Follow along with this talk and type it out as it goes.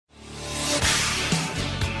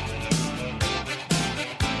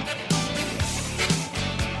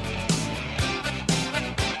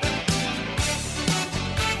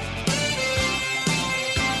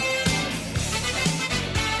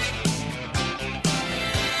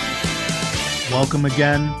Welcome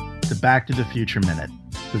again to Back to the Future Minute,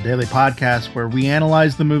 the daily podcast where we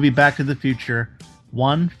analyze the movie Back to the Future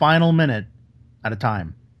one final minute at a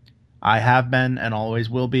time. I have been and always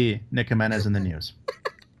will be Nick Jimenez in the news.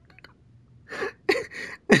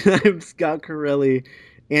 And I'm Scott Corelli,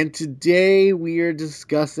 and today we are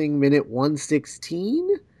discussing minute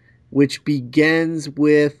 116, which begins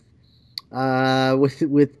with the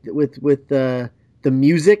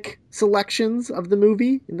music selections of the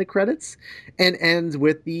movie in the credits, and ends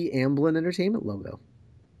with the Amblin Entertainment logo.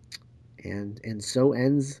 And so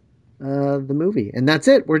ends the movie, and that's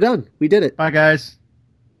it. We're done. We did it. Bye, guys.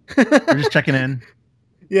 We're just checking in.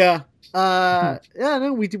 Yeah.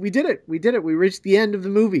 No, we did it. We did it. We reached the end of the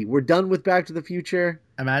movie. We're done with Back to the Future.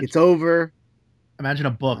 It's over. Imagine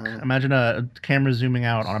a book. Imagine a camera zooming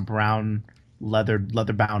out on a brown leather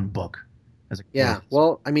bound book.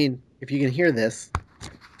 Well, I mean, if you can hear this,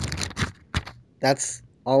 that's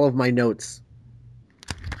all of my notes.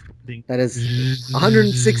 That is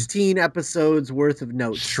 116 episodes worth of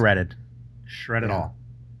notes. Shred it all.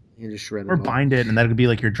 You just shred it. Or bind it, and that could be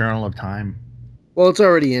like your journal of time. Well, it's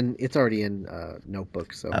already in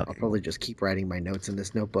notebook, so okay. I'll probably just keep writing my notes in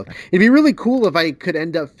this notebook. It'd be really cool if I could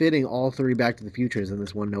end up fitting all three Back to the Futures in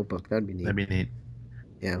this one notebook. That'd be neat.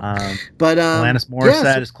 Yeah. Alanis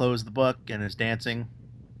Morissette has closed the book and is dancing.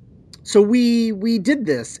 So we did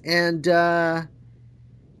this, and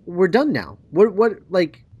we're done now. What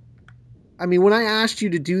like? I mean, when I asked you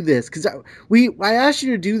to do this, because I asked you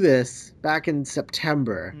to do this back in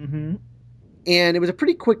September. Mm-hmm. And it was a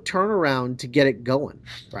pretty quick turnaround to get it going,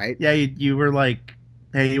 right? Yeah, you were like,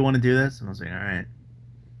 "Hey, you want to do this?" And I was like, "All right,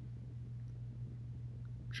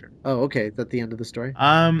 sure." Oh, okay. Is that the end of the story?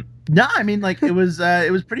 No, I mean, like it was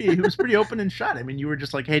pretty open and shut. I mean, you were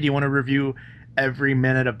just like, "Hey, do you want to review every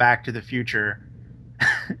minute of Back to the Future?"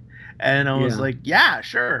 And I was like, "Yeah,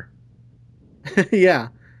 sure." Yeah.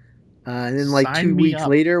 And then like 2 weeks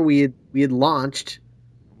later, we had launched.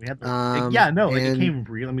 We had it came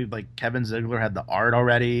real. I mean, like Kevin Ziegler had the art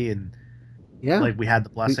already, and like we had the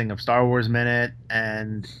blessing of Star Wars Minute,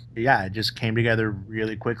 and it just came together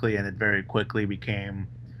really quickly, and it very quickly became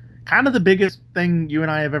kind of the biggest thing you and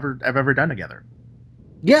I have ever done together.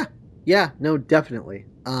 Yeah, no, definitely.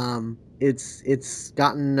 It's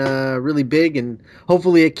gotten really big, and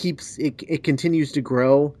hopefully it continues to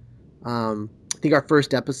grow. I think our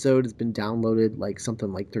first episode has been downloaded like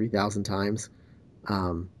something like 3,000 times.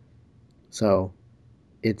 So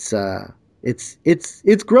it's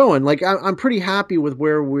growing. Like I'm pretty happy with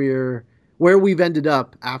where we've ended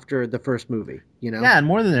up after the first movie, you know? Yeah. And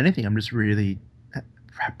more than anything, I'm just really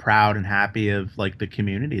proud and happy of like the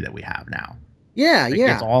community that we have now. Yeah.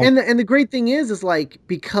 And the great thing is like,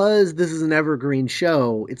 because this is an evergreen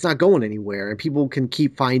show, it's not going anywhere, and people can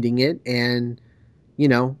keep finding it, and you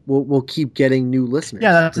know, we'll keep getting new listeners.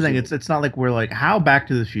 Yeah, that's the thing. It's not like we're like how Back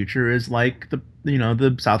to the Future is like the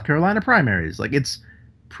South Carolina primaries. Like it's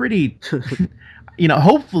pretty,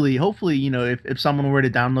 hopefully, if someone were to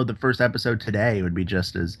download the first episode today, it would be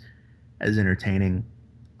just as entertaining.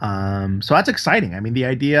 So that's exciting. I mean, the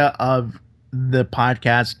idea of the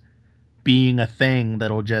podcast being a thing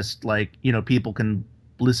that'll just like, people can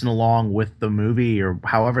listen along with the movie or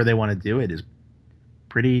however they want to do it is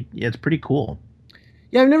it's pretty cool.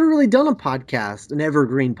 Yeah, I've never really done a podcast, an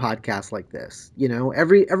evergreen podcast like this. You know,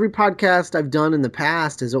 every podcast I've done in the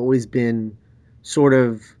past has always been sort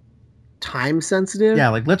of time sensitive. Yeah,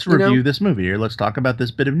 like let's review this movie or let's talk about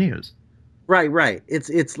this bit of news. Right.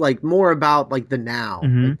 It's like more about like the now.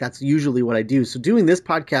 Mm-hmm. Like that's usually what I do. So doing this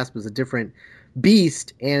podcast was a different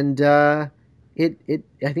beast, and I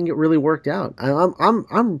think it really worked out.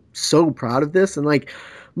 I'm so proud of this, and like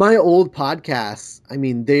my old podcasts. I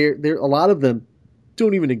mean, they're a lot of them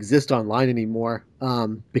don't even exist online anymore,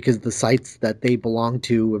 because the sites that they belong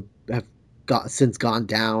to have since gone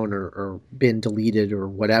down or been deleted or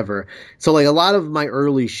whatever. So like a lot of my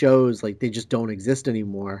early shows, like they just don't exist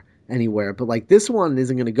anymore anywhere. But like this one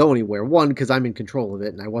isn't going to go anywhere. One, because I'm in control of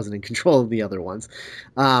it, and I wasn't in control of the other ones.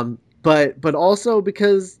 But also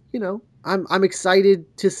because I'm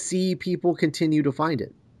excited to see people continue to find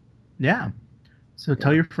it. Yeah. So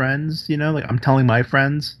tell your friends. Like I'm telling my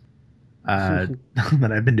friends.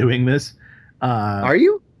 That I've been doing this. Are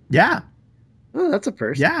you? Yeah. Oh, that's a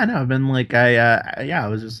first. Yeah, I know. I've been like, I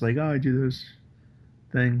was just like, I do this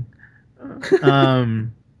thing.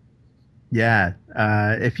 Yeah.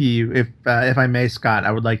 If I may, Scott,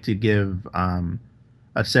 I would like to give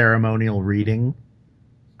a ceremonial reading.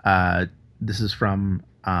 This is from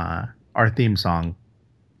our theme song,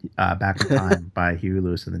 Back in Time by Huey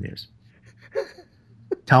Lewis and the News.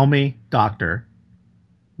 Tell me, Doctor,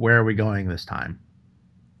 where are we going this time?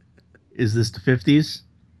 is this the 50s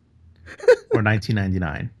or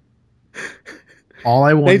 1999? All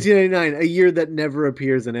I want 1999, a year that never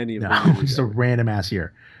appears in any of no, the movies. just a random ass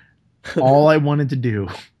year. All I wanted to do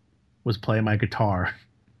was play my guitar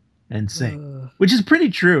and sing, which is pretty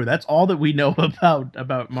true. That's all that we know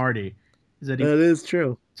about Marty. Is that That is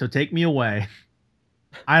true. So take me away.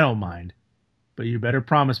 I don't mind, but you better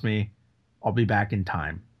promise me I'll be back in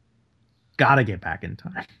time. Gotta get back in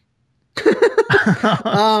time.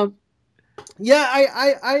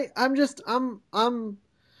 Yeah, I'm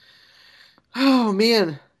oh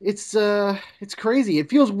man, it's crazy. It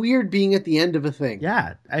feels weird being at the end of a thing.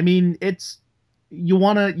 Yeah, I mean, it's you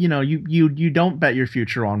want to, you don't bet your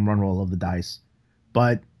future on one roll of the dice,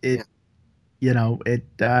 but it,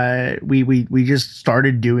 we just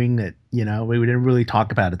started doing it. We didn't really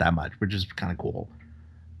talk about it that much, which is kind of cool.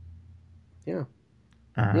 Yeah,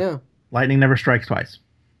 yeah. Lightning never strikes twice.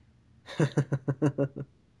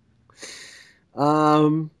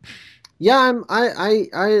 Yeah,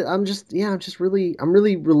 I'm just really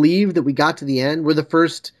relieved that we got to the end. We're the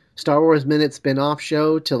first Star Wars Minute spin-off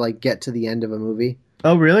show to like get to the end of a movie.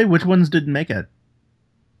 Oh, really? Which ones didn't make it?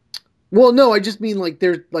 Well, no, I just mean like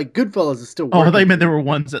there's like Goodfellas is still working. Oh, I thought you meant there were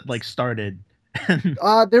ones that like started.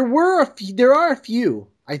 There are a few,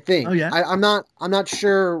 I think. Oh, yeah? I'm not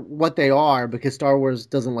sure what they are because Star Wars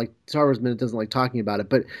Minute doesn't like talking about it.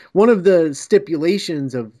 But one of the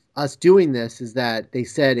stipulations of us doing this is that they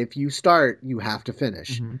said if you start, you have to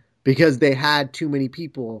finish, because they had too many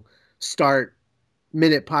people start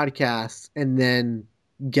minute podcasts and then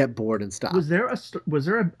get bored and stop. Was there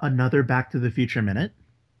another Back to the Future Minute?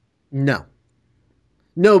 No,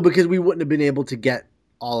 because we wouldn't have been able to get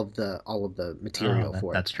all of the material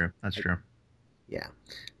for it. That's true. That's true. Yeah.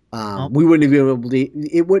 We wouldn't have been able to.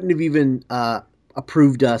 It wouldn't have even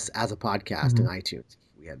approved us as a podcast in iTunes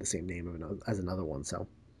if we had the same name as another one. So,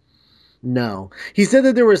 no. He said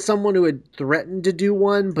that there was someone who had threatened to do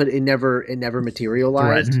one, but it never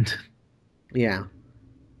materialized. Threatened. Yeah,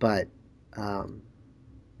 but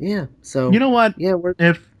yeah. So you know what? Yeah,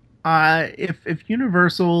 if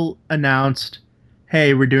Universal announced,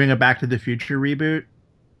 hey, we're doing a Back to the Future reboot,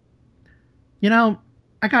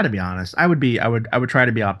 I gotta be honest. I would try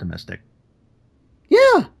to be optimistic.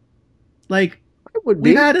 Yeah, like I would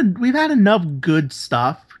be. We've had enough good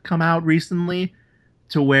stuff come out recently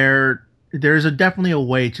to where there's definitely a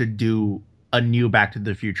way to do a new Back to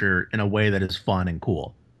the Future in a way that is fun and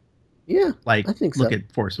cool. Yeah, like I think look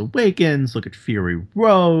at Force Awakens, look at Fury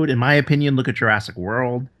Road. In my opinion, look at Jurassic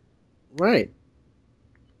World. Right.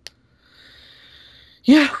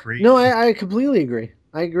 Yeah. No, I completely agree.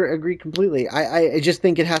 I agree completely. I just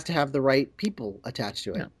think it has to have the right people attached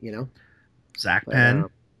to it. Yeah. Zach Penn.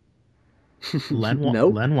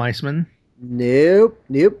 Nope. Len Weissman. Nope.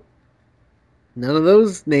 None of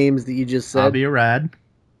those names that you just said. Avi Arad.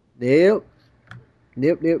 Nope.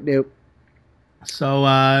 So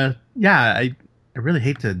yeah, I really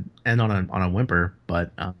hate to end on a whimper,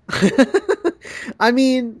 but I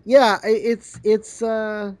mean, yeah, it's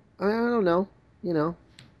I don't know,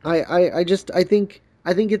 I think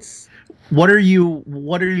it's. What are you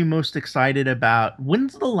most excited about?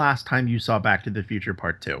 When's the last time you saw Back to the Future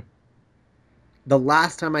Part 2? The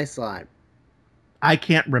last time I saw it, I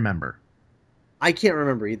can't remember. I can't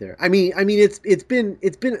remember either. I mean it's been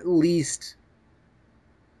at least,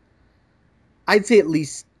 I'd say at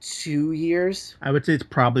least 2 years. I would say it's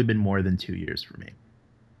probably been more than 2 years for me.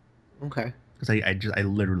 Okay. Because I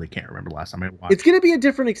literally can't remember the last time I watched. It's going to be a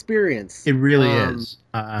different experience. It really is.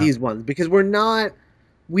 These ones, because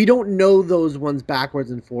we don't know those ones backwards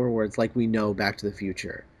and forwards like we know Back to the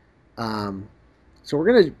Future. So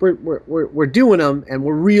we're doing them, and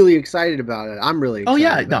we're really excited about it. I'm really excited. Oh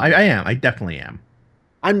yeah, no, I am. I definitely am.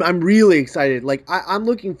 I'm really excited. Like I'm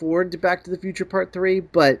looking forward to Back to the Future Part 3,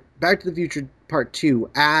 but Back to the Future Part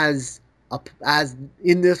 2 as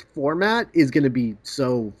in this format is going to be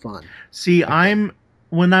so fun. See,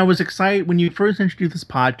 when you first introduced this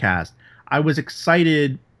podcast, I was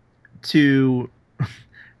excited to.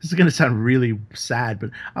 This is going to sound really sad, but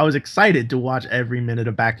I was excited to watch every minute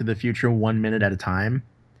of Back to the Future 1 minute at a time,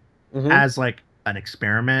 as like an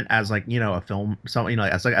experiment, as like a film, so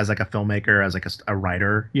as like a filmmaker, as like a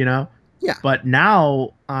writer, Yeah. But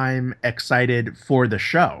now I'm excited for the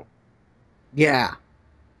show. Yeah.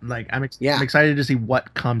 Like I'm excited to see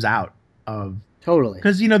what comes out of. Totally.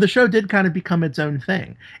 Because the show did kind of become its own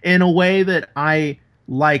thing in a way that I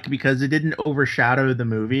like, because it didn't overshadow the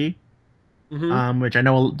movie. Which I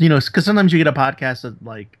know, because sometimes you get a podcast that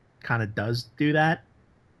like kind of does do that,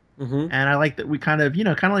 and I like that we kind of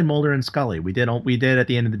like Mulder and Scully. We did at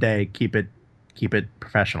the end of the day keep it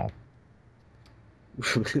professional.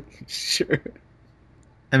 Sure.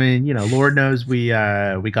 I mean, Lord knows we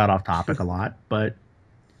got off topic a lot, but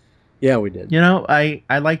Yeah, we did. I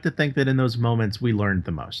like to think that in those moments we learned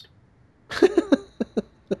the most.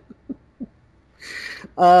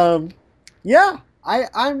 Yeah,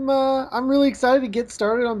 I'm really excited to get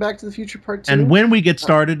started on Back to the Future Part 2. And when we get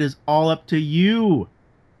started is all up to you,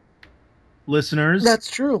 listeners. That's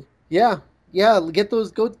true. Yeah. Go get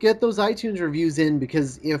those iTunes reviews in,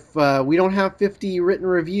 because if we don't have 50 written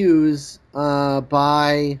reviews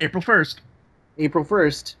by April 1st,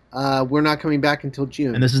 we're not coming back until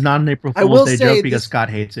June. And this is not an April Fool's Day joke because Scott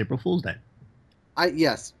hates April Fool's Day.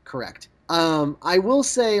 Yes, correct. I will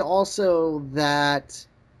say also that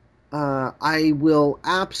I will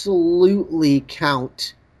absolutely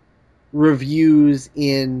count reviews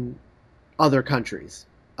in other countries.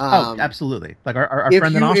 Absolutely. Like our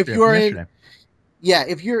friend in Austria from yesterday.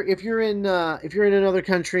 If you're in another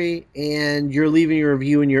country and you're leaving a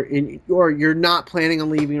review or you're not planning on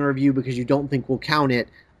leaving a review because you don't think we'll count it,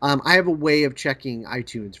 I have a way of checking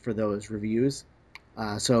iTunes for those reviews.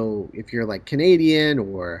 So if you're like Canadian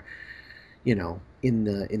or in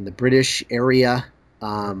the British area,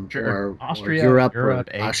 sure. or Austria, Europe or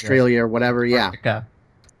Australia or whatever, Africa.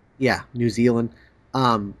 Yeah, New Zealand.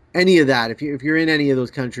 Any of that, if you're in any of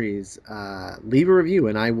those countries, leave a review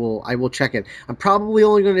and I will check it. I'm probably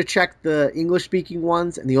only going to check the English speaking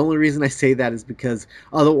ones, and the only reason I say that is because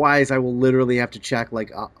otherwise I will literally have to check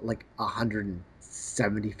like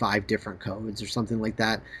 175 different codes or something like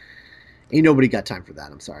that. Ain't nobody got time for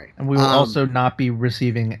that. I'm sorry. And we will also not be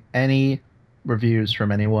receiving any reviews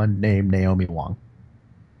from anyone named Naomi Wong.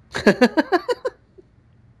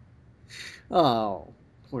 Oh,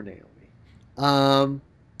 poor Naomi.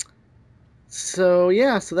 So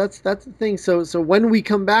that's the thing. So when we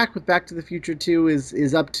come back with Back to the Future 2 is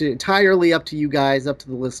entirely up to you guys, up to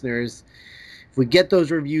the listeners. If we get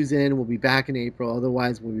those reviews in, we'll be back in April.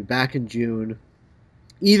 Otherwise, we'll be back in June.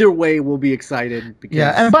 Either way, we'll be excited.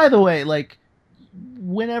 And by the way, like,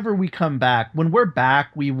 whenever we come back, when we're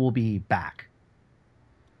back, we will be back.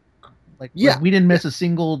 Like we didn't miss a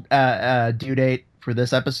single due date for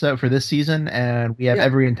this episode, for this season, and we have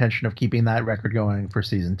every intention of keeping that record going for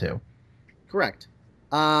season 2. Correct.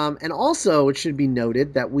 And also, it should be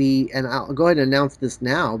noted that and I'll go ahead and announce this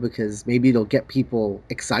now because maybe it'll get people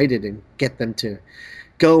excited and get them to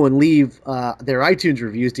go and leave their iTunes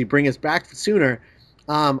reviews to bring us back sooner.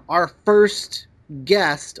 Our first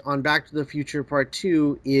guest on Back to the Future Part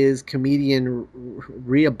 2 is comedian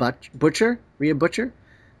Rhea Butcher,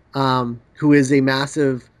 who is a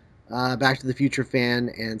massive Back to the Future fan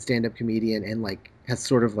and stand-up comedian, and like has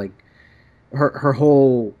sort of like her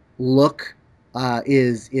whole look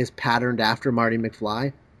is patterned after Marty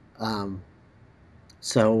McFly.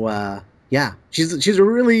 She's a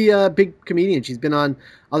really big comedian. She's been on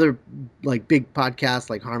other like big podcasts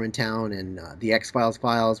like Harmontown and the X-Files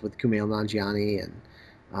files with Kumail Nanjiani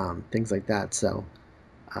and things like that. So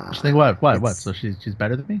what? So she's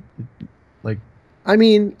better than me? Like, I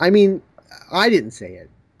mean, I didn't say it.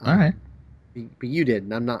 All right, but you did,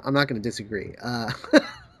 and I'm not going to disagree.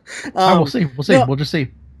 We'll see. No. We'll just see.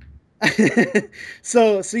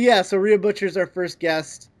 So Rhea Butcher's our first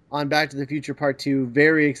guest on Back to the Future Part 2.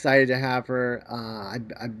 Very excited to have her.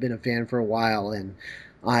 I've been a fan for a while, and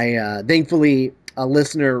I thankfully a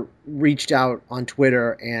listener reached out on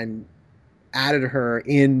Twitter and added her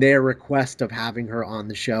in their request of having her on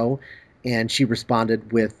the show, and she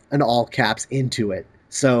responded with an all caps into it.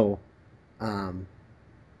 So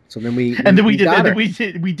then we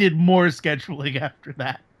did more scheduling after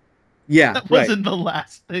that. Yeah, that wasn't the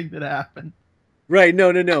last thing that happened. Right, no.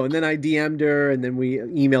 And then I DM'd her, and then we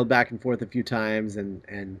emailed back and forth a few times,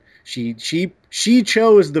 and she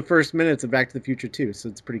chose the first minutes of Back to the Future 2, so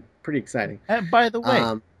it's pretty exciting. And by the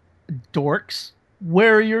way, dorks,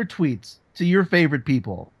 where are your tweets to your favorite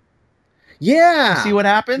people? Yeah. You see what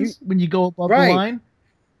happens when you go above the line?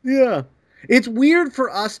 Yeah. It's weird for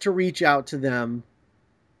us to reach out to them.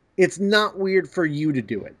 It's not weird for you to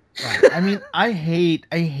do it. Right. I mean, I hate.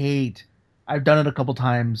 I've done it a couple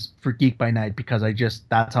times for Geek by Night because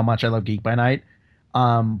that's how much I love Geek by Night.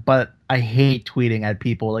 But I hate tweeting at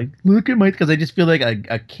people like, look at because I just feel like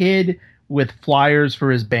a kid with flyers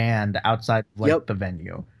for his band outside of the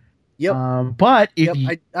venue. Yep. But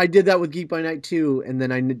I did that with Geek by Night too, and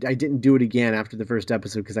then I didn't do it again after the first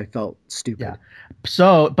episode because I felt stupid. Yeah.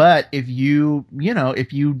 So, but if you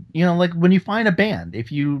like when you find a band,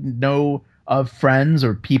 if you know of friends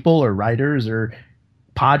or people or writers or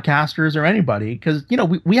podcasters or anybody, because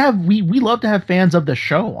we love to have fans of the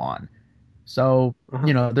show on. So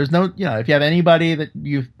there's no if you have anybody that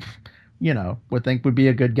you would think would be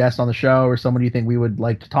a good guest on the show, or someone you think we would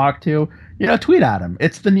like to talk to, tweet at him.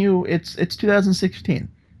 It's 2016.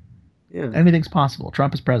 Yeah, anything's possible.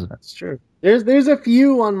 Trump is president. It's true. There's a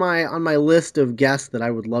few on my list of guests that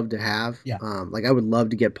I would love to have. Yeah. Like I would love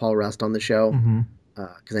to get Paul Rust on the show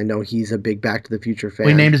because I know he's a big Back to the Future fan.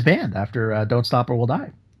 We named his band after "Don't Stop or We'll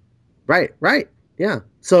Die." Right. Yeah.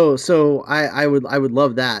 So I would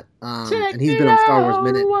love that. And he's been on Star Wars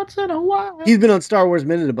Minute. Once in a while. He's been on Star Wars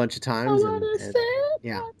Minute a bunch of times.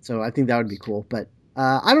 Yeah. So I think that would be cool. But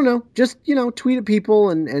I don't know. Just tweet at people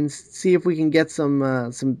and see if we can get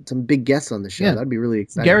some big guests on the show. Yeah. That'd be really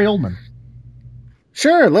exciting. Gary Oldman.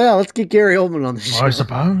 Sure. Yeah. Let's get Gary Oldman on the show. I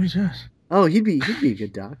suppose. Yes. Oh, he'd be a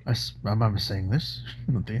good doc. I remember saying this.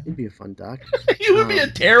 He'd be a fun doc. He would be a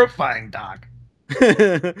terrifying doc.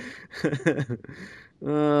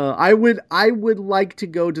 I would like to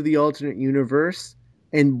go to the alternate universe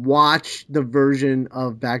and watch the version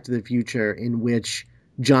of Back to the Future in which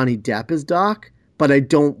Johnny Depp is Doc, but I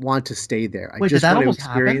don't want to stay there. I just want to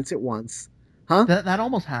experience it once. Huh? That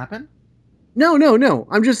almost happened? No.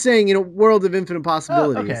 I'm just saying, World of Infinite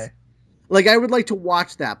Possibilities. Oh, okay. Like, I would like to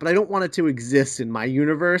watch that, but I don't want it to exist in my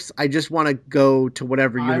universe. I just want to go to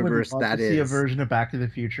whatever universe that is. I would love to see a version of Back to the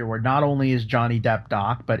Future where not only is Johnny Depp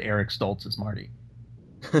Doc, but Eric Stoltz is Marty.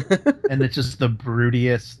 And it's just the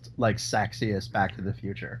broodiest, like, sexiest Back to the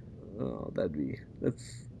Future. Oh,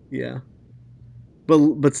 yeah.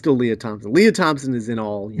 But still Leah Thompson. Leah Thompson is in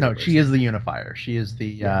all universes. No, she is the unifier. She is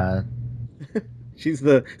the... She's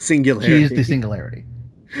the singularity. She is the singularity.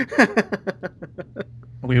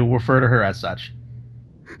 We will refer to her as such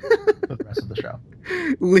for the rest of the show.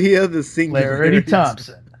 Leah the Singularity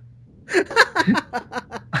Thompson.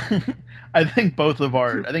 I think both of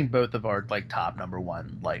our like top number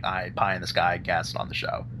one like pie in the sky guests on the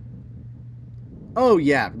show. Oh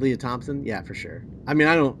yeah, Leah Thompson. Yeah, for sure. I mean,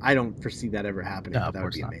 I don't foresee that ever happening. No, that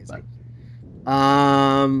would be amazing. But...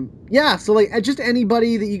 yeah. So like, just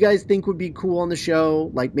anybody that you guys think would be cool on the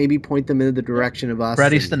show, like maybe point them in the direction of us.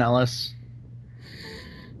 Bret Easton Ellis.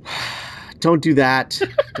 Don't do that.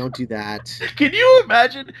 Don't do that. Can you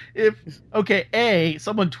imagine if,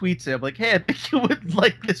 someone tweets him like, hey, I think you would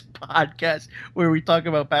like this podcast where we talk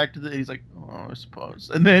about Back to the... He's like, oh, I suppose.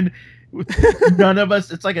 And then none of us,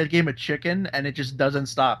 it's like a game of chicken and it just doesn't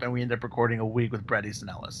stop. And we end up recording a week with Bret Easton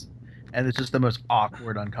Ellis. And it's just the most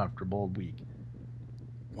awkward, uncomfortable week.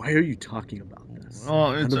 Why are you talking about this?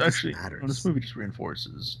 Oh, it's actually... This movie just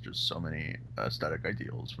reinforces just so many aesthetic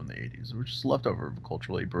ideals from the 80s. We're just left over of a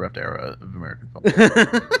culturally bereft era of American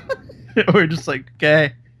film. We're just like,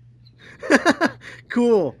 okay.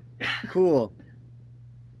 Cool.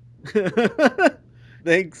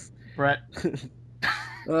 Thanks. Bret.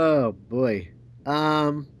 Oh, boy.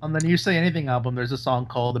 On the You Say Anything album, there's a song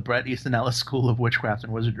called The Bret Easton Ellis School of Witchcraft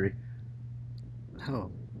and Wizardry. Oh,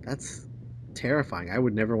 that's... terrifying. I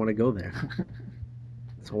would never want to go there.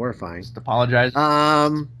 It's horrifying. Just apologize.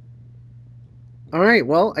 All right.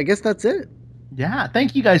 Well, I guess that's it. Yeah.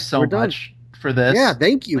 Thank you guys so much for this. Yeah.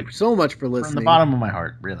 Thank you so much for listening. From the bottom of my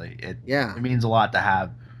heart, really. It means a lot to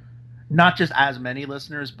have not just as many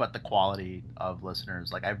listeners, but the quality of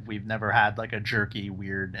listeners. Like we've never had like a jerky,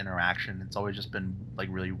 weird interaction. It's always just been like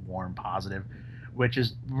really warm, positive, which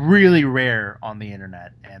is really rare on the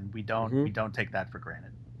internet, and we don't take that for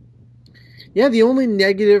granted. Yeah, the only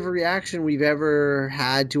negative reaction we've ever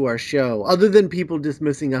had to our show, other than people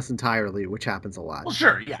dismissing us entirely, which happens a lot. Well,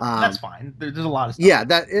 sure, yeah, that's fine. There's a lot of stuff. Yeah,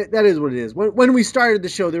 that is what it is. When we started the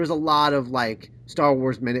show, there was a lot of like Star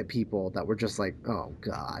Wars Minute people that were just like, oh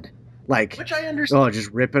god, like, which I understand. Oh,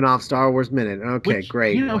 just ripping off Star Wars Minute. Okay,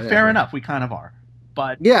 great. Fair enough. We kind of are,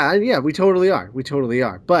 but yeah, we totally are.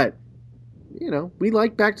 But we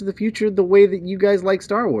like Back to the Future the way that you guys like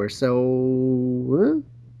Star Wars. So.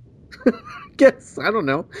 Guess I don't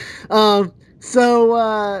know.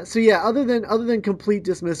 So yeah. Other than complete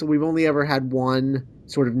dismissal, we've only ever had one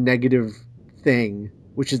sort of negative thing,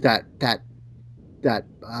 which is that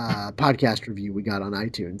podcast review we got on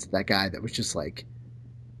iTunes. That guy that was just like,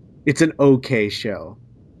 it's an okay show.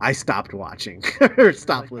 I stopped watching or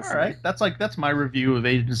stopped listening. All right, that's my review of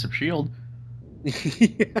Agents of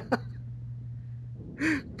S.H.I.E.L.D. Yeah.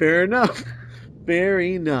 Fair enough.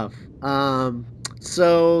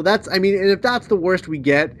 So and if that's the worst we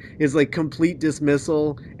get is like complete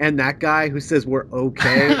dismissal and that guy who says we're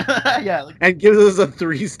okay yeah, and gives us a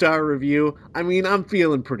 3-star review, I mean, I'm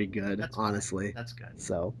feeling pretty good, honestly. Good. That's good.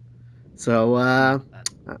 So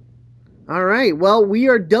all right, well, we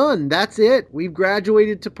are done. That's it. We've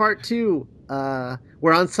graduated to part 2.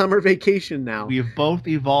 We're on summer vacation now. We have both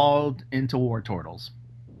evolved into war turtles.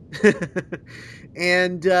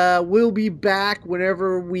 And we'll be back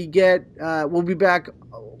whenever we get. We'll be back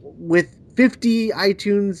with 50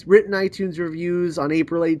 written iTunes reviews on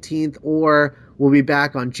April 18th, or we'll be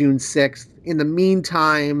back on June 6th. In the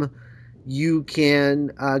meantime, you can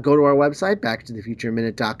go to our website,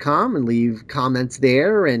 backtothefutureminute.com, and leave comments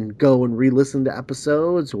there and go and re-listen to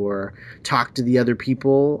episodes or talk to the other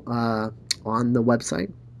people on the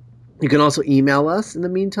website. You can also email us in the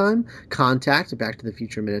meantime,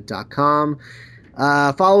 contact@backtothefutureminute.com.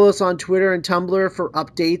 Follow us on Twitter and Tumblr for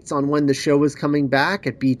updates on when the show is coming back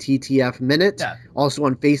at BTTF Minute. Yeah. Also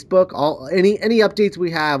on Facebook, any updates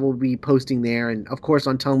we have, we'll be posting there. And of course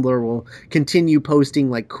on Tumblr, we'll continue posting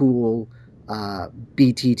like cool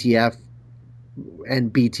BTTF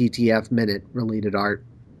and BTTF Minute related art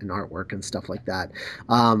and artwork and stuff like that.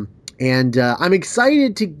 And I'm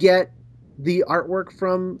excited to get the artwork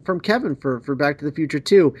from Kevin for Back to the Future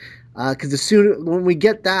 2. Because as soon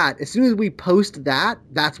as we post that,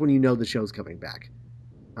 that's when you know the show's coming back.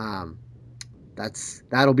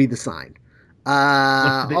 That'll be the sign.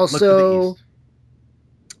 Also,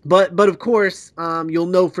 but of course, you'll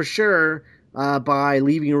know for sure by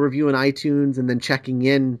leaving a review on iTunes and then checking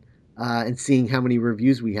in and seeing how many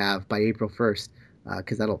reviews we have by April 1st,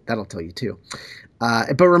 because that'll tell you too.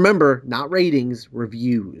 But remember, not ratings,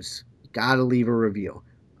 reviews. You gotta leave a review.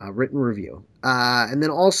 Written review. And then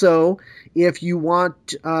also, if you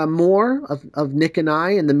want more of Nick and I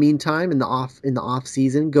in the meantime, in the off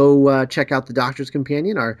season, go check out The Doctor's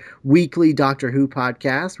Companion, our weekly Doctor Who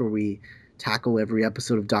podcast, where we tackle every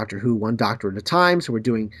episode of Doctor Who one Doctor at a time. So we're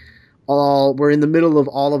in the middle of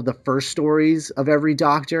all of the first stories of every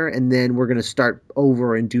Doctor, and then we're going to start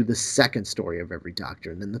over and do the second story of every Doctor,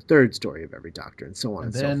 and then the third story of every Doctor, and so on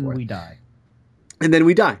and so forth. And then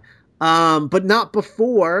we die. But not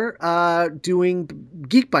before doing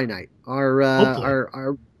Geek by Night,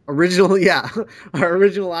 our original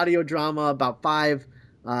audio drama about 5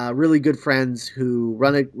 really good friends who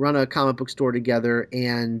run a comic book store together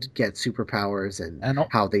and get superpowers and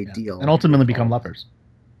how they deal and ultimately become lovers.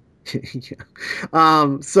 Yeah.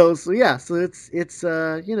 So it's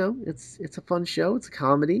a fun show. It's a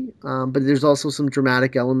comedy, but there's also some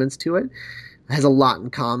dramatic elements to it. Has a lot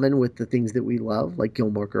in common with the things that we love, like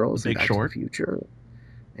Gilmore Girls and Back to the Future,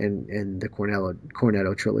 and the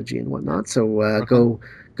Cornetto trilogy and whatnot. So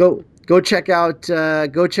go check out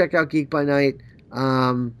Geek by Night.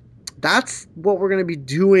 That's what we're going to be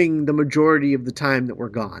doing the majority of the time that we're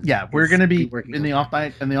gone. Yeah, we're going to be in the off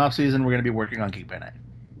season. We're going to be working on Geek by Night.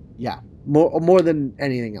 Yeah, more than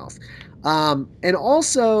anything else. And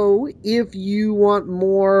also, if you want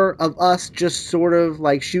more of us just sort of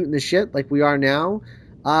like shooting the shit like we are now,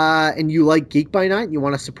 and you like Geek by Night and you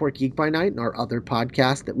want to support Geek by Night and our other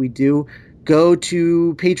podcasts that we do, go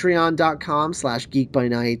to patreon.com/Geek by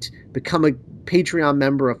Night, become a Patreon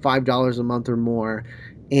member of $5 a month or more,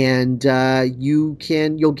 and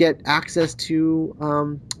you'll get access to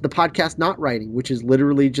the podcast Not Writing, which is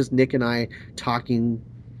literally just Nick and I talking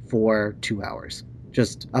for 2 hours,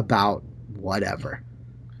 just about whatever.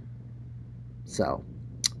 So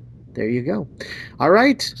there you go. All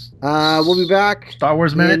right, we'll be back. Star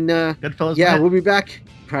Wars Minute, Goodfellas yeah, Minute. We'll be back.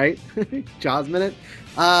 Right, Jaws Minute.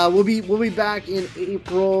 We'll be back in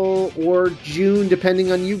April or June,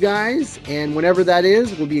 depending on you guys, and whenever that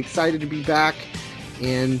is, we'll be excited to be back,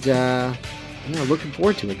 and looking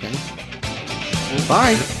forward to it, guys.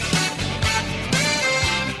 Bye.